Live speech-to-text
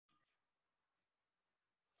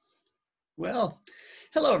Well,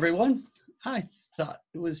 hello everyone. I thought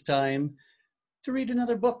it was time to read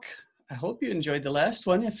another book. I hope you enjoyed the last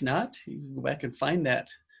one. If not, you can go back and find that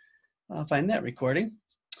recording.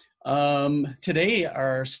 Today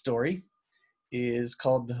our story is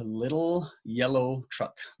called The Little Yellow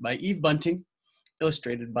Truck by Eve Bunting,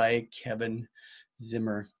 illustrated by Kevin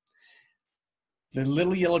Zimmer. The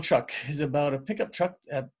Little Yellow Truck is about a pickup truck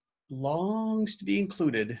that longs to be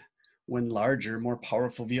included when larger, more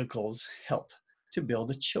powerful vehicles help to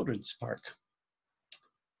build a children's park.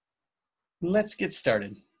 Let's get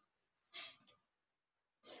started.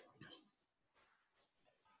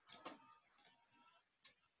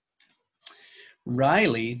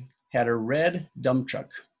 Riley had a red dump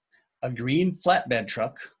truck, a green flatbed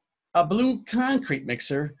truck, a blue concrete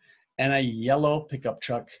mixer, and a yellow pickup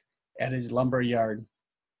truck at his lumber yard.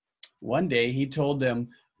 One day he told them,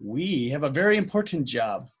 "We have a very important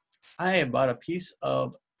job. I have bought a piece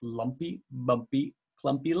of lumpy, bumpy,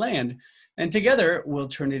 clumpy land, and together we'll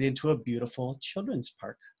turn it into a beautiful children's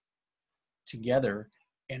park." Together,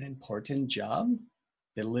 an important job?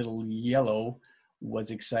 The little yellow was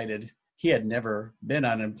excited. He had never been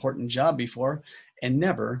on an important job before, and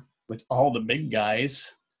never with all the big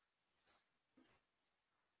guys.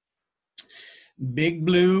 Big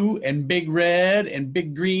blue and big red and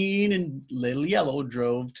big green and little yellow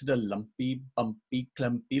drove to the lumpy, bumpy,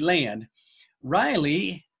 clumpy land.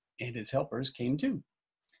 Riley and his helpers came too.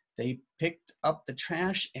 They picked up the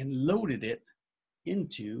trash and loaded it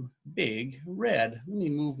into Big Red. Let me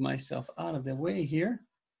move myself out of the way here.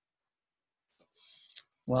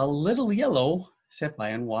 While Little Yellow sat by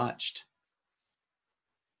and watched.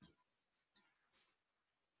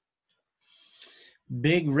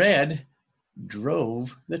 Big Red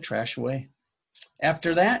drove the trash away.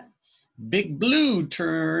 After that, Big Blue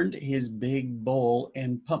turned his big bowl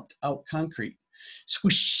and pumped out concrete.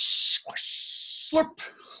 Squish, squash, slurp,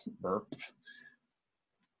 burp.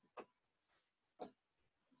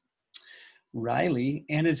 Riley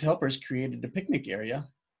and his helpers created a picnic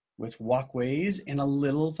area with walkways and a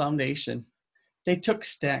little foundation. They took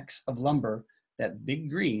stacks of lumber that Big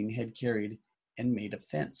Green had carried and made a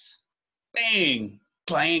fence. Bang,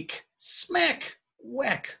 clank, smack,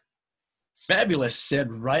 whack. "Fabulous,"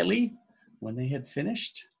 said Riley when they had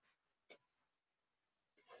finished.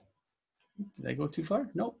 Did I go too far?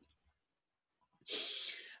 Nope.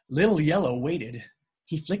 Little Yellow waited.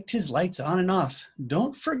 He flicked his lights on and off.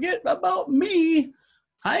 "Don't forget about me.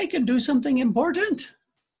 I can do something important."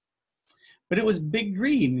 But it was Big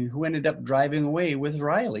Green who ended up driving away with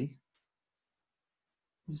Riley.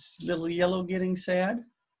 Is Little Yellow getting sad?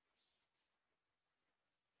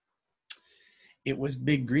 It was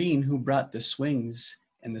Big Green who brought the swings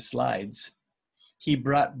and the slides. He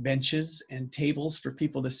brought benches and tables for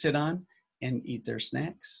people to sit on and eat their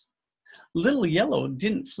snacks. Little Yellow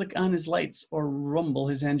didn't flick on his lights or rumble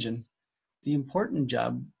his engine. The important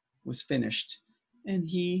job was finished, and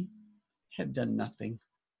he had done nothing.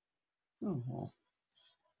 Oh,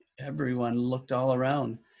 everyone looked all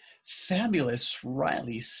around. "Fabulous,"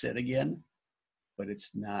 Riley said again, "but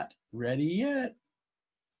it's not ready yet."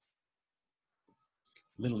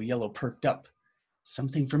 Little Yellow perked up.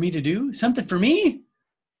 "Something for me to do? Something for me?"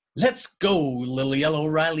 "Let's go, Little Yellow,"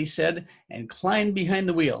 Riley said, and climbed behind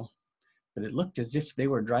the wheel. But it looked as if they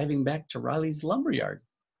were driving back to Riley's lumberyard.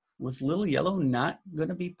 Was Little Yellow not going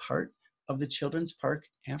to be part of the children's park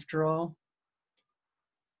after all?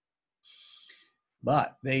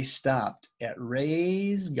 But they stopped at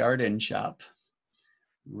Ray's garden shop.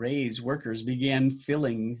 Ray's workers began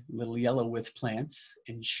filling Little Yellow with plants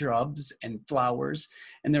and shrubs and flowers,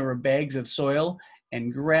 and there were bags of soil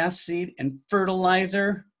and grass seed and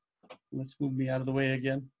fertilizer. Let's move me out of the way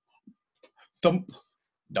again. Thump,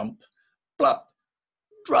 dump, plop,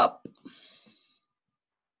 drop.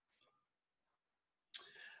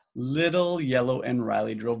 Little Yellow and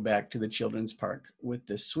Riley drove back to the children's park with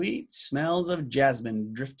the sweet smells of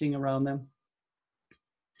jasmine drifting around them.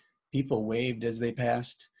 People waved as they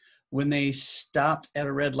passed. When they stopped at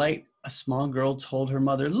a red light, a small girl told her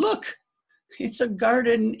mother, "Look, it's a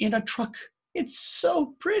garden in a truck. It's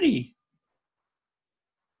so pretty."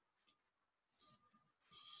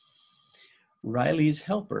 Riley's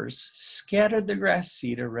helpers scattered the grass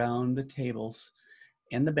seed around the tables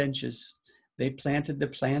and the benches. They planted the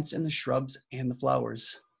plants and the shrubs and the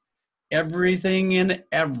flowers. "Everything and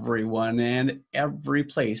everyone and every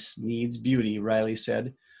place needs beauty," Riley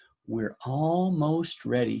said. "We're almost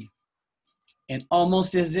ready." And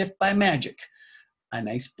almost as if by magic, a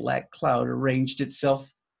nice black cloud arranged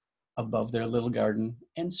itself above their little garden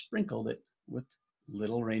and sprinkled it with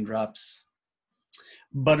little raindrops.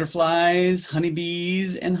 Butterflies,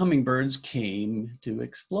 honeybees, and hummingbirds came to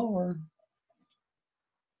explore.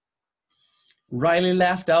 Riley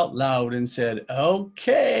laughed out loud and said,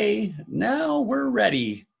 "Okay, now we're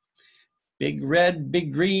ready." Big red,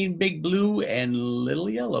 big green, big blue, and little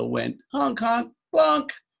yellow went honk, honk,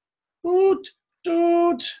 blonk, hoot,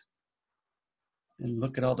 toot. And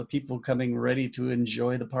look at all the people coming ready to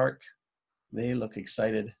enjoy the park. They look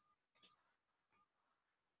excited.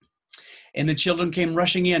 And the children came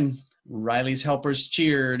rushing in. Riley's helpers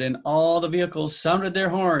cheered, and all the vehicles sounded their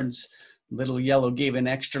horns. Little Yellow gave an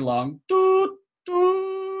extra long toot,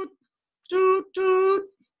 toot, toot, toot.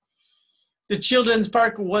 The children's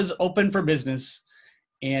park was open for business,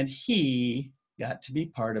 and he got to be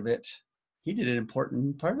part of it. He did an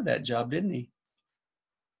important part of that job, didn't he?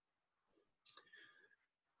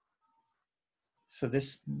 So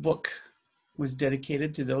this book was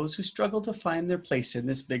dedicated to those who struggle to find their place in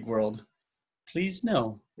this big world. Please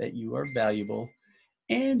know that you are valuable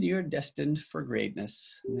and you're destined for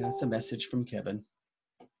greatness. And that's a message from Kevin.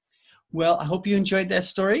 Well, I hope you enjoyed that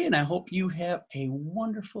story, and I hope you have a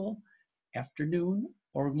wonderful afternoon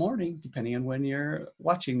or morning, depending on when you're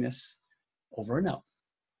watching this. Over and out.